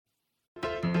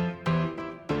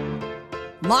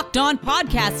Locked On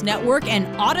Podcast Network and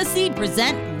Odyssey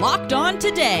present Locked On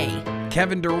Today.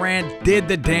 Kevin Durant did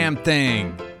the damn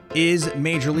thing. Is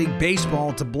Major League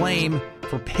Baseball to blame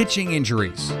for pitching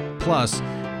injuries? Plus,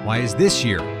 why is this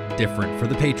year different for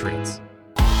the Patriots?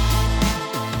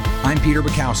 I'm Peter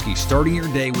Bukowski, starting your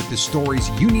day with the stories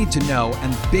you need to know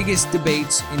and the biggest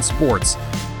debates in sports.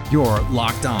 You're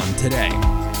Locked On Today.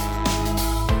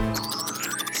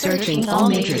 Searching all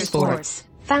major sports.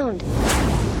 Found.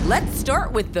 Let's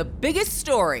start with the biggest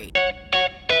story.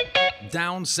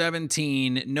 Down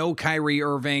 17, no Kyrie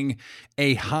Irving,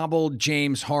 a hobbled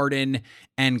James Harden,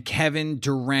 and Kevin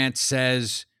Durant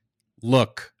says,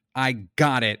 look, I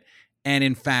got it. And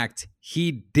in fact,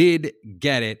 he did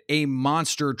get it. A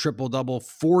monster triple-double,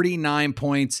 49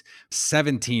 points,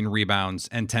 17 rebounds,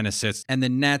 and 10 assists. And the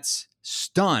Nets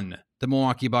stun the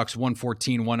Milwaukee Bucks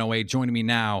 114-108. Joining me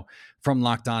now from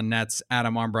Locked On Nets,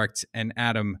 Adam Armbrecht. And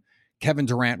Adam, Kevin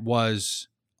Durant was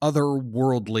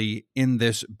otherworldly in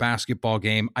this basketball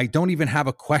game. I don't even have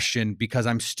a question because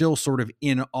I'm still sort of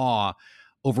in awe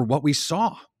over what we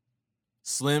saw.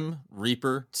 Slim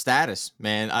Reaper status,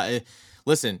 man.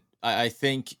 I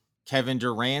think Kevin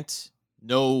Durant,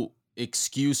 no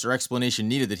excuse or explanation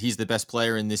needed that he's the best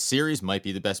player in this series, might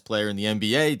be the best player in the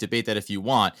NBA. Debate that if you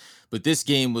want. But this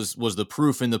game was the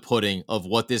proof in the pudding of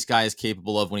what this guy is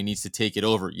capable of when he needs to take it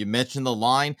over. You mentioned the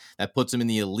line that puts him in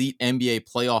the elite NBA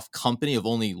playoff company of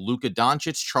only Luka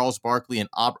Doncic, Charles Barkley, and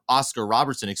Oscar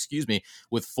Robertson,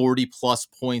 with 40-plus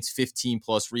points,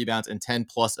 15-plus rebounds, and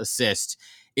 10-plus assists.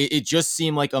 It just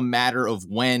seemed like a matter of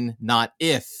when, not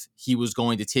if, he was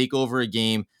going to take over a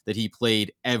game that he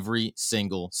played every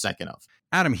single second of.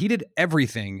 Adam, he did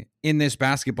everything in this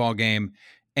basketball game,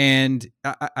 and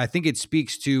I think it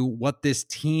speaks to what this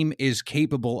team is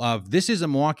capable of. This is a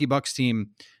Milwaukee Bucks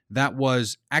team that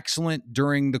was excellent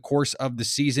during the course of the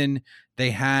season.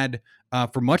 They had,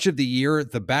 for much of the year,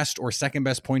 the best or second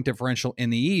best point differential in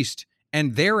the East,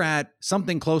 and they're at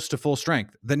something close to full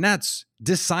strength. The Nets,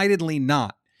 decidedly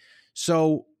not.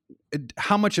 So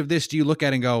how much of this do you look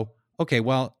at and go, okay,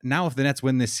 well, now if the Nets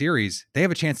win this series, they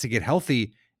have a chance to get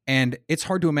healthy, and it's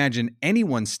hard to imagine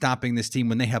anyone stopping this team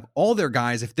when they have all their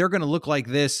guys. If they're going to look like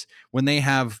this when they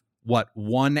have,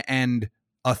 one and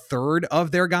a third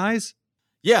of their guys?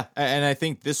 Yeah, and I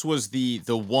think this was the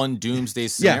one doomsday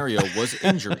scenario was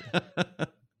injury.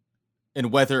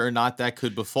 And whether or not that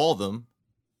could befall them.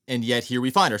 And yet here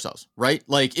we find ourselves, right?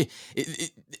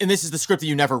 And this is the script that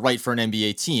you never write for an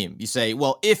NBA team. You say,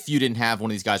 well, if you didn't have one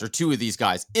of these guys or two of these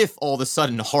guys, if all of a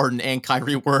sudden Harden and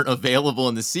Kyrie weren't available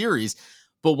in the series.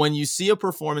 But when you see a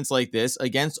performance like this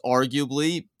against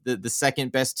arguably the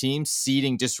second best team,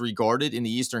 seeding disregarded in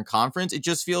the Eastern Conference, it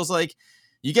just feels like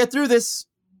you get through this.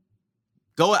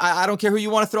 I don't care who you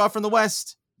want to throw out from the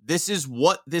West. This is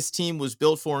what this team was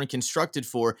built for and constructed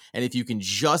for. And if you can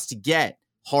just get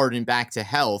Harden back to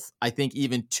health, I think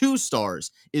even 2 stars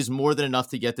is more than enough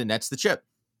to get the Nets the chip.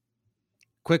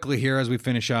 Quickly here as we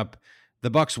finish up,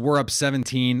 the Bucks were up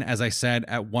 17, as I said,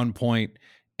 at one point,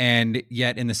 and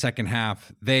yet in the second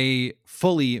half, they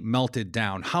fully melted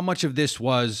down. How much of this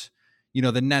was,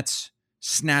 the Nets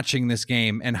snatching this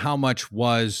game, and how much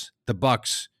was the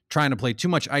Bucks trying to play too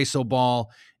much iso ball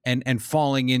and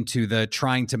falling into the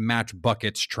trying to match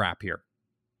buckets trap here?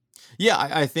 Yeah,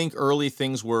 I think early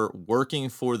things were working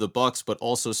for the Bucks, but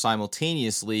also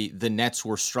simultaneously, the Nets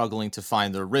were struggling to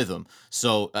find their rhythm.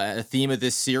 So a theme of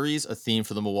this series, a theme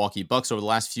for the Milwaukee Bucks over the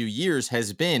last few years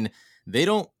has been they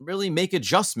don't really make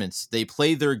adjustments. They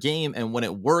play their game, and when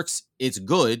it works, it's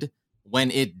good. When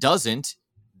it doesn't,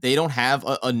 they don't have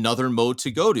another mode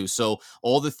to go to. So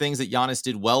all the things that Giannis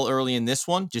did well early in this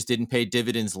one just didn't pay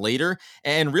dividends later.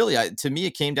 And really, to me,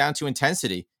 it came down to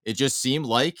intensity. It just seemed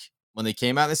like when they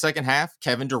came out in the second half,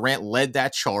 Kevin Durant led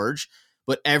that charge,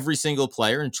 but every single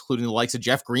player, including the likes of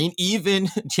Jeff Green, even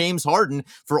James Harden,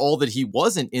 for all that he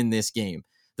wasn't in this game,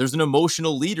 there's an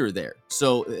emotional leader there.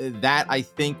 So that, I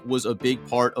think, was a big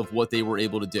part of what they were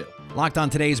able to do. Locked On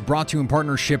Today is brought to you in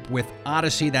partnership with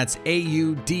Odyssey. That's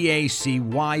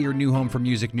AUDACY, your new home for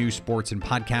music, news, sports, and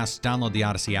podcasts. Download the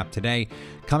Odyssey app today.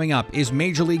 Coming up, is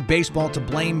Major League Baseball to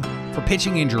blame for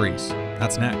pitching injuries?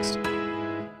 That's next.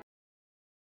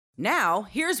 Now,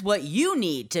 here's what you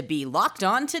need to be locked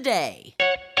on today.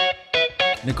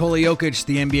 Nikola Jokic,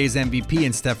 the NBA's MVP,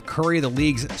 and Steph Curry, the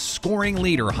league's scoring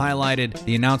leader, highlighted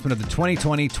the announcement of the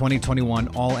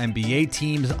 2020-2021 All-NBA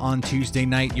teams on Tuesday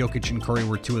night. Jokic and Curry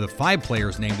were 2 of the 5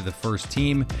 players named to the first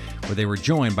team, where they were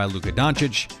joined by Luka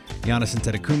Doncic, Giannis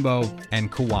Antetokounmpo,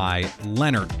 and Kawhi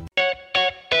Leonard.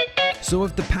 So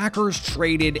if the Packers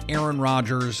traded Aaron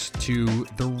Rodgers to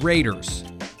the Raiders,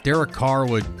 Derek Carr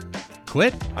would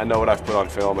quit? I know what I've put on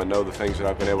film. I know the things that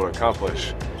I've been able to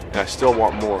accomplish, and I still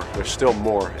want more. There's still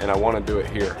more, and I want to do it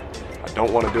here. I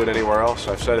don't want to do it anywhere else.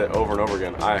 I've said it over and over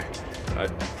again.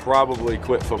 I'd probably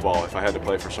quit football if I had to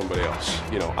play for somebody else.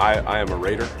 You know, I am a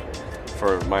Raider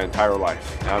for my entire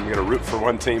life. I'm going to root for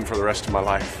one team for the rest of my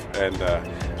life, and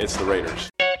it's the Raiders.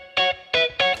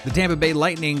 The Tampa Bay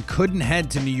Lightning couldn't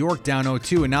head to New York down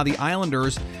 0-2, and now the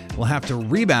Islanders will have to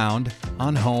rebound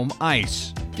on home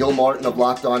ice. Gil Martin of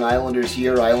Locked On Islanders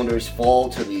here. Islanders fall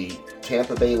to the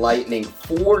Tampa Bay Lightning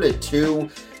 4-2.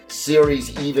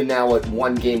 Series even now at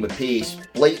 1 game apiece.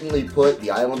 Blatantly put,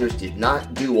 the Islanders did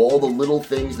not do all the little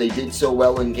things they did so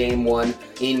well in Game 1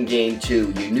 in Game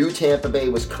 2. You knew Tampa Bay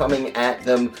was coming at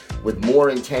them with more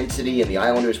intensity, and the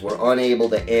Islanders were unable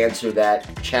to answer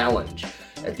that challenge.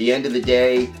 At the end of the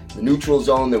day, the neutral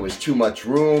zone, there was too much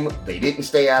room. They didn't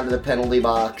stay out of the penalty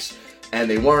box, and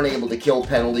they weren't able to kill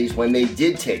penalties when they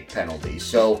did take penalties.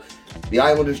 So the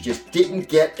Islanders just didn't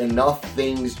get enough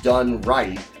things done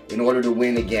right in order to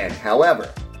win again.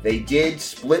 However, they did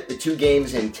split the 2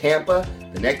 games in Tampa.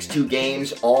 The next 2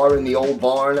 games are in the old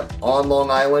barn on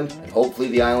Long Island, and hopefully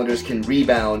the Islanders can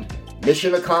rebound.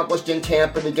 Mission accomplished in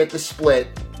Tampa to get the split.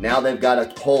 Now they've got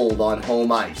a hold on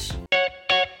home ice.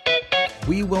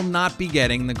 We will not be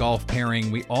getting the golf pairing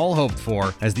we all hoped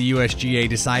for, as the USGA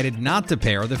decided not to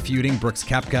pair the feuding Brooks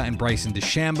Koepka and Bryson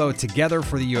DeChambeau together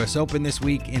for the US Open this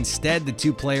week. Instead, the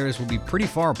 2 players will be pretty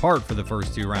far apart for the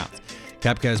first 2 rounds.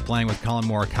 Koepka is playing with Colin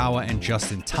Morikawa and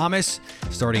Justin Thomas,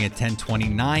 starting at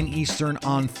 10:29 Eastern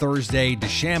on Thursday.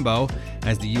 DeChambeau,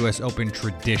 as the US Open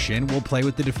tradition, will play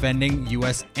with the defending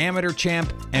US Amateur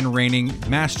champ and reigning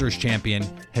Masters champion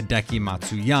Hideki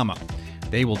Matsuyama.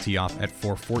 They will tee off at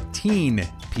 4:14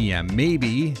 p.m.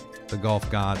 Maybe the golf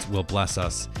gods will bless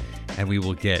us and we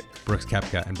will get Brooks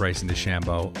Koepka and Bryson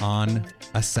DeChambeau on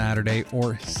a Saturday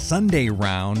or Sunday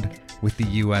round with the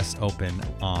US Open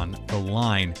on the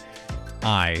line.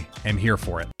 I am here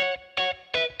for it.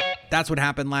 That's what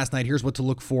happened last night. Here's what to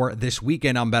look for this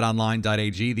weekend on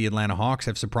betonline.ag. The Atlanta Hawks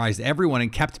have surprised everyone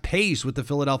and kept pace with the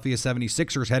Philadelphia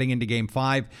 76ers heading into Game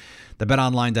 5. The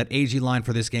betonline.ag line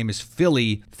for this game is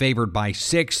Philly, favored by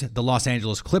 6. The Los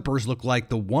Angeles Clippers look like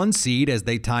the 1 seed as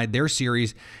they tied their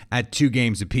series at 2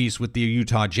 games apiece with the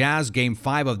Utah Jazz. Game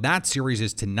 5 of that series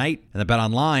is tonight. And the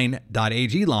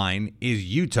betonline.ag line is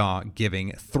Utah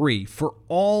giving 3. For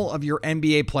all of your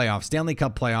NBA playoff, Stanley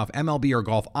Cup playoff, MLB, or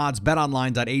golf odds,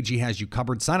 betonline.ag has you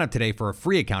covered. Sign up today for a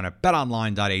free account at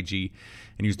betonline.ag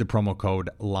and use the promo code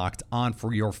LOCKEDON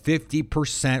for your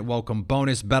 50% welcome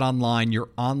bonus. BetOnline, your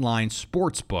online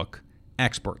sportsbook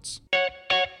experts.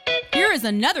 Here is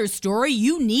another story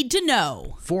you need to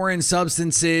know. Foreign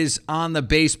substances on the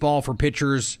baseball for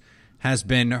pitchers has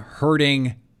been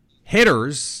hurting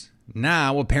hitters.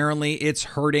 Now, apparently, it's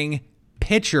hurting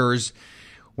pitchers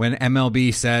when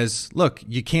MLB says, look,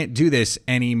 you can't do this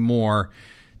anymore.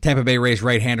 Tampa Bay Rays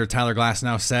right-hander Tyler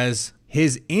Glasnow says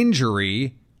his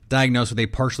injury, diagnosed with a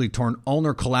partially torn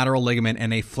ulnar collateral ligament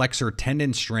and a flexor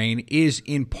tendon strain, is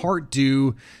in part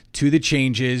due to the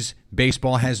changes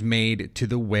baseball has made to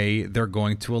the way they're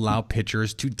going to allow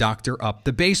pitchers to doctor up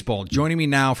the baseball. Joining me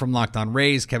now from Locked On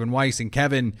Rays, Kevin Weiss. And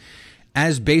Kevin,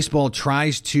 as baseball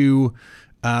tries to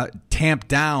tamp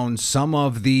down some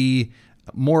of the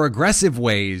more aggressive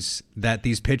ways that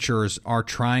these pitchers are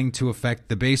trying to affect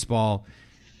the baseball,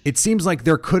 it seems like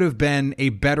there could have been a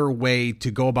better way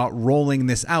to go about rolling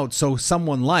this out so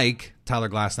someone like Tyler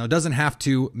Glasnow doesn't have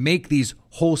to make these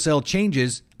wholesale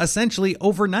changes essentially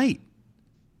overnight.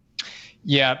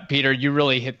 Yeah, Peter, you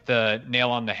really hit the nail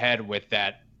on the head with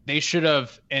that. They should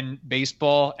have, in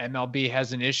baseball, MLB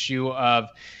has an issue of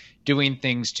doing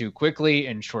things too quickly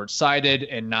and short-sighted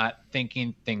and not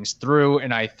thinking things through.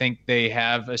 And I think they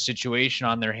have a situation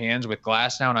on their hands with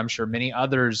Glasnow, and I'm sure many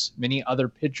other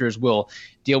pitchers will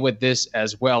deal with this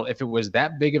as well. If it was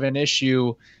that big of an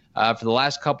issue for the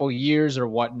last couple years or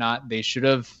whatnot, they should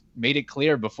have made it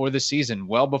clear before the season,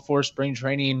 well before spring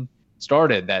training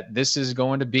started, that this is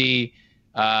going to be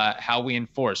how we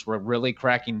enforce. We're really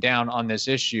cracking down on this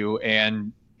issue,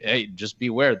 and hey, just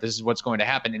beware, this is what's going to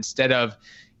happen, instead of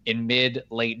in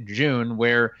late June,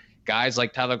 where guys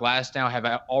like Tyler Glasnow have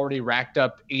already racked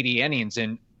up 80 innings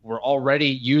and were already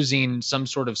using some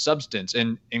sort of substance.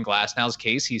 And in Glasnow's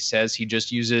case, he says he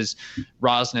just uses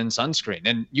rosin and sunscreen.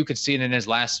 And you could see it in his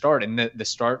last start, in the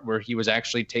start where he was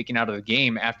actually taken out of the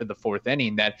game after the 4th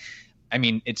inning, that, I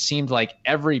mean, it seemed like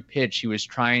every pitch he was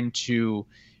trying to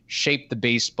shape the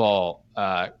baseball,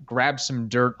 grab some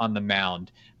dirt on the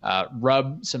mound,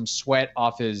 rub some sweat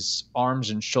off his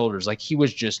arms and shoulders. Like, he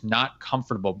was just not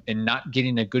comfortable and not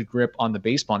getting a good grip on the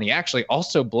baseball. And he actually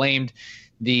also blamed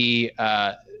the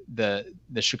the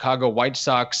Chicago White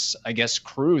Sox, I guess,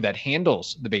 crew that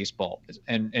handles the baseball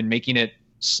and making it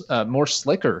more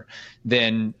slicker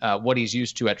than what he's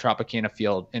used to at Tropicana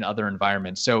Field in other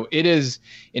environments. So it is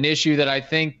an issue that I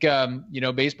think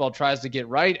baseball tries to get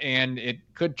right, and it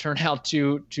could turn out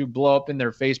to blow up in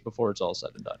their face before it's all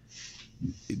said and done.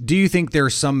 Do you think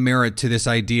there's some merit to this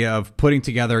idea of putting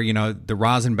together, the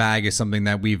rosin bag is something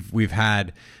that we've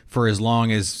had for as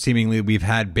long as seemingly we've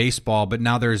had baseball, but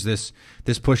now there's this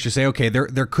push to say, okay,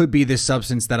 there could be this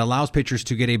substance that allows pitchers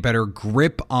to get a better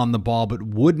grip on the ball, but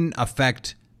wouldn't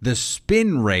affect the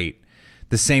spin rate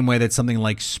the same way that something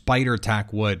like Spider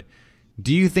Tack would.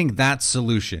 Do you think that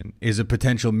solution is a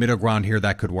potential middle ground here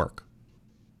that could work?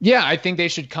 Yeah, I think they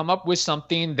should come up with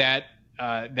something that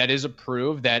is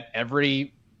approved, that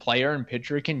every player and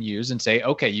pitcher can use, and say,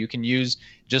 okay, you can use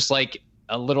just like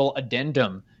a little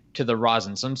addendum to the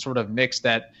rosin, some sort of mix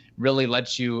that really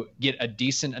lets you get a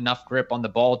decent enough grip on the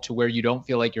ball to where you don't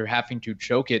feel like you're having to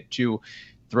choke it to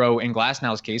throw, in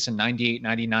Glasnow's case, a 98,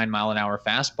 99 mile an hour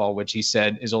fastball, which he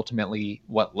said is ultimately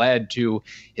what led to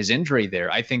his injury there.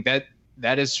 I think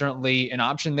that is certainly an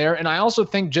option there. And I also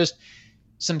think just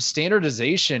some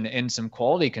standardization and some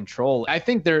quality control. I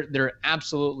think there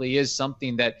absolutely is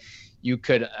something that you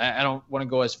could, I don't want to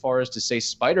go as far as to say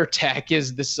Spider Tack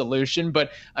is the solution,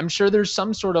 but I'm sure there's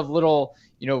some sort of little,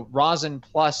 rosin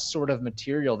plus sort of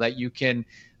material that you can,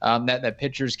 that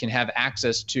pitchers can have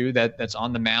access to that's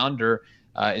on the mound or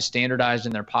is standardized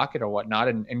in their pocket or whatnot,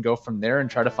 and go from there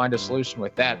and try to find a solution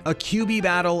with that. A QB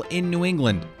battle in New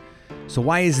England. So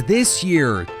why is this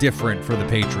year different for the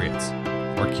Patriots?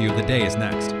 Our cue of the day is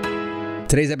next.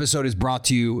 Today's episode is brought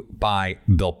to you by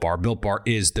Built Bar. Built Bar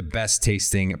is the best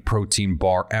tasting protein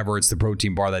bar ever. It's the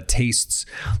protein bar that tastes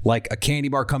like a candy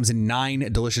bar, comes in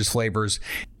 9 delicious flavors,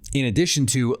 in addition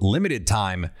to limited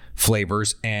time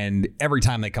flavors. And every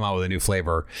time they come out with a new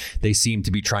flavor, they seem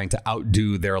to be trying to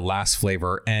outdo their last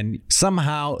flavor, and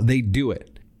somehow they do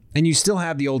it. And you still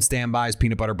have the old standbys,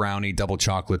 peanut butter brownie, double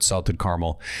chocolate, salted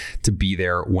caramel, to be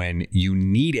there when you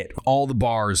need it. All the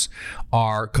bars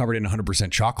are covered in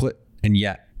 100% chocolate, and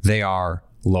yet they are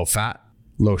low fat,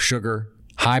 low sugar,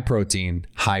 high protein,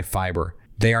 high fiber.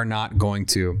 They are not going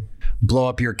to blow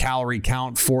up your calorie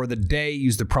count for the day.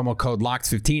 Use the promo code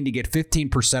LOCKED15 to get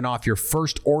 15% off your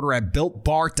first order at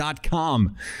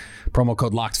BuiltBar.com. Promo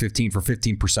code LOCKED15 for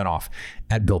 15% off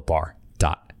at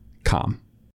BuiltBar.com.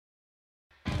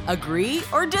 Agree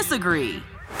or disagree?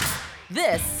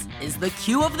 This is the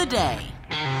cue of the day.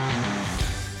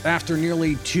 After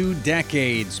nearly 2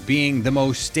 decades being the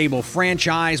most stable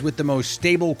franchise with the most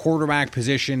stable quarterback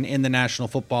position in the National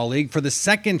Football League, for the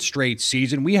second straight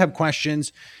season, we have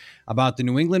questions about the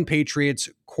New England Patriots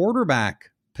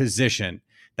quarterback position.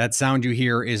 That sound you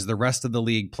hear is the rest of the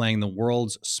league playing the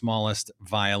world's smallest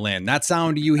violin. That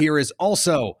sound you hear is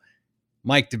also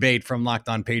Mike D'Abate from Locked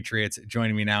On Patriots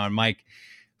joining me now. And Mike,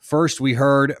 first we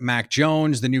heard Mac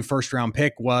Jones, the new first-round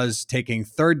pick, was taking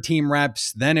third-team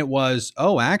reps. Then it was,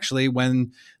 actually,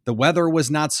 when the weather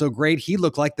was not so great, he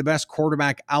looked like the best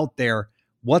quarterback out there.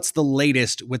 What's the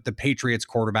latest with the Patriots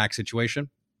quarterback situation?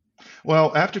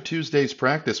 Well, after Tuesday's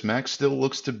practice, Mac still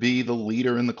looks to be the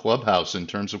leader in the clubhouse in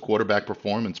terms of quarterback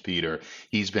performance, Peter.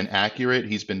 He's been accurate.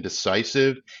 He's been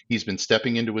decisive. He's been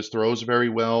stepping into his throws very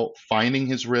well, finding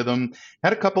his rhythm.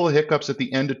 Had a couple of hiccups at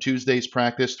the end of Tuesday's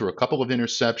practice, threw a couple of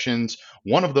interceptions.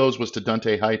 One of those was to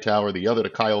Dante Hightower, the other to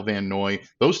Kyle Van Noy.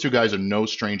 Those two guys are no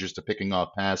strangers to picking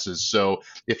off passes. So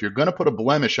if you're going to put a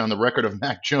blemish on the record of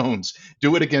Mac Jones,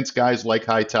 do it against guys like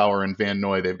Hightower and Van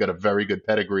Noy. They've got a very good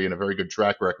pedigree and a very good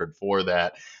track record for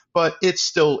that. But it's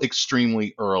still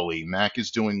extremely early. Mac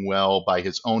is doing well by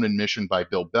his own admission, by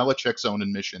Bill Belichick's own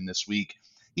admission this week.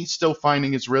 He's still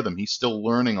finding his rhythm. He's still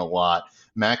learning a lot.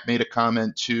 Mac made a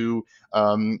comment to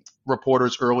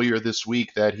reporters earlier this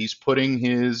week that he's putting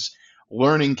his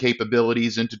learning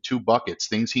capabilities into 2 buckets,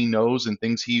 things he knows and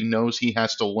things he knows he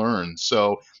has to learn.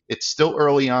 So it's still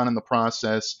early on in the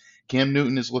process. Cam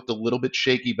Newton has looked a little bit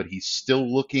shaky, but he's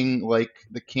still looking like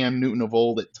the Cam Newton of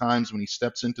old at times when he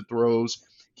steps into throws.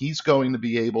 He's going to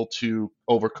be able to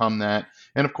overcome that.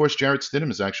 And, of course, Jarrett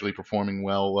Stidham is actually performing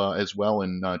well as well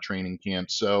in training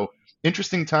camp. So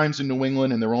interesting times in New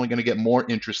England, and they're only going to get more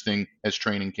interesting as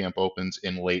training camp opens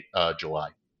in late July.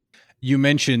 You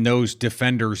mentioned those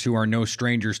defenders who are no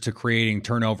strangers to creating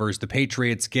turnovers. The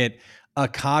Patriots get a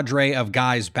cadre of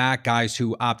guys back, guys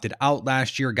who opted out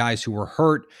last year, guys who were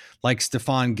hurt, like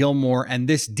Stephon Gilmore. And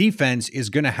this defense is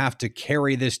going to have to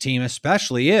carry this team,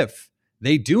 especially if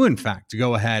they do, in fact,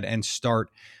 go ahead and start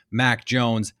Mac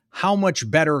Jones. how much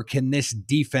better can this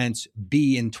defense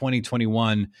be in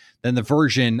 2021 than the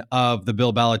version of the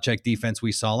Bill Belichick defense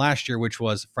we saw last year, which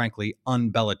was, frankly,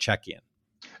 un-Belichickian?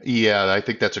 Yeah, I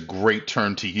think that's a great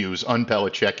term to use.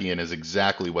 Un-Belichickian is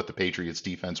exactly what the Patriots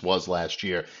defense was last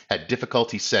year. Had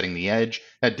difficulty setting the edge,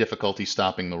 had difficulty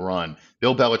stopping the run.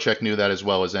 Bill Belichick knew that as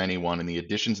well as anyone, and the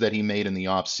additions that he made in the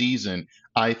offseason,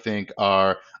 I think,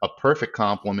 are a perfect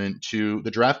complement to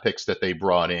the draft picks that they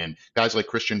brought in. Guys like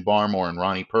Christian Barmore and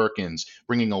Ronnie Perkins,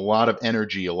 bringing a lot of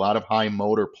energy, a lot of high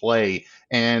motor play,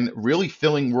 and really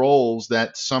filling roles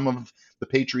that some of the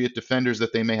Patriot defenders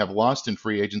that they may have lost in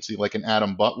free agency, like an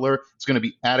Adam Butler, it's going to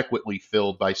be adequately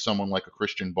filled by someone like a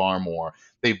Christian Barmore.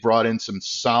 They've brought in some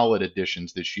solid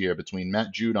additions this year between Matt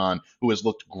Judon, who has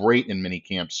looked great in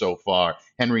minicamp so far,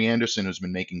 Henry Anderson, who's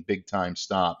been making big-time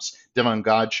stops, Devon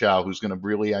Godchow, who's going to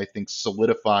really, I think,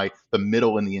 solidify the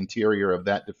middle and the interior of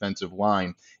that defensive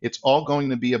line. It's all going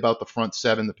to be about the front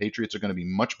seven. The Patriots are going to be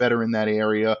much better in that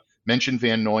area. Mentioned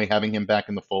Van Noy, having him back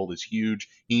in the fold is huge.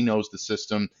 He knows the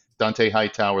system. Dante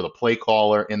Hightower, the play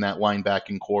caller in that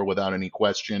linebacking core without any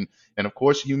question. And of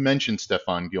course, you mentioned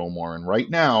Stephon Gilmore. And right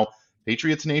now,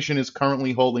 Patriots Nation is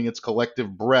currently holding its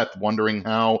collective breath, wondering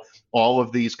how all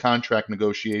of these contract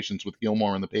negotiations with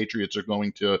Gilmore and the Patriots are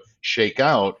going to shake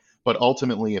out. But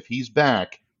ultimately, if he's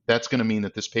back, that's going to mean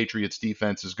that this Patriots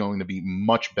defense is going to be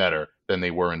much better than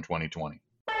they were in 2020.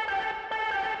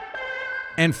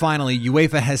 And finally,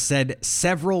 UEFA has said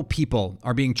several people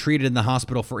are being treated in the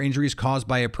hospital for injuries caused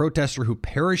by a protester who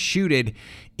parachuted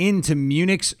into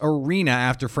Munich's arena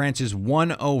after France's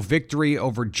 1-0 victory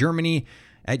over Germany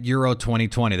at Euro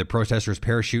 2020. The protester's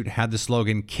parachute had the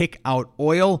slogan "Kick Out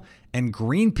Oil" and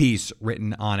Greenpeace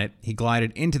written on it. He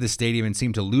glided into the stadium and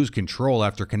seemed to lose control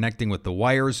after connecting with the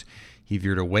wires. He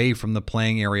veered away from the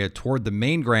playing area toward the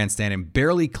main grandstand and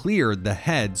barely cleared the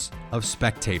heads of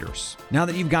spectators. Now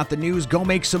that you've got the news, go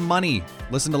make some money.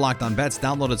 Listen to Locked On Bets,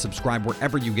 download and subscribe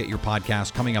wherever you get your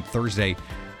podcasts. Coming up Thursday,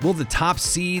 will the top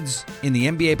seeds in the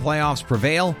NBA playoffs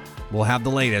prevail? We'll have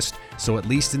the latest, so at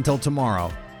least until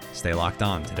tomorrow, stay locked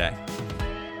on today.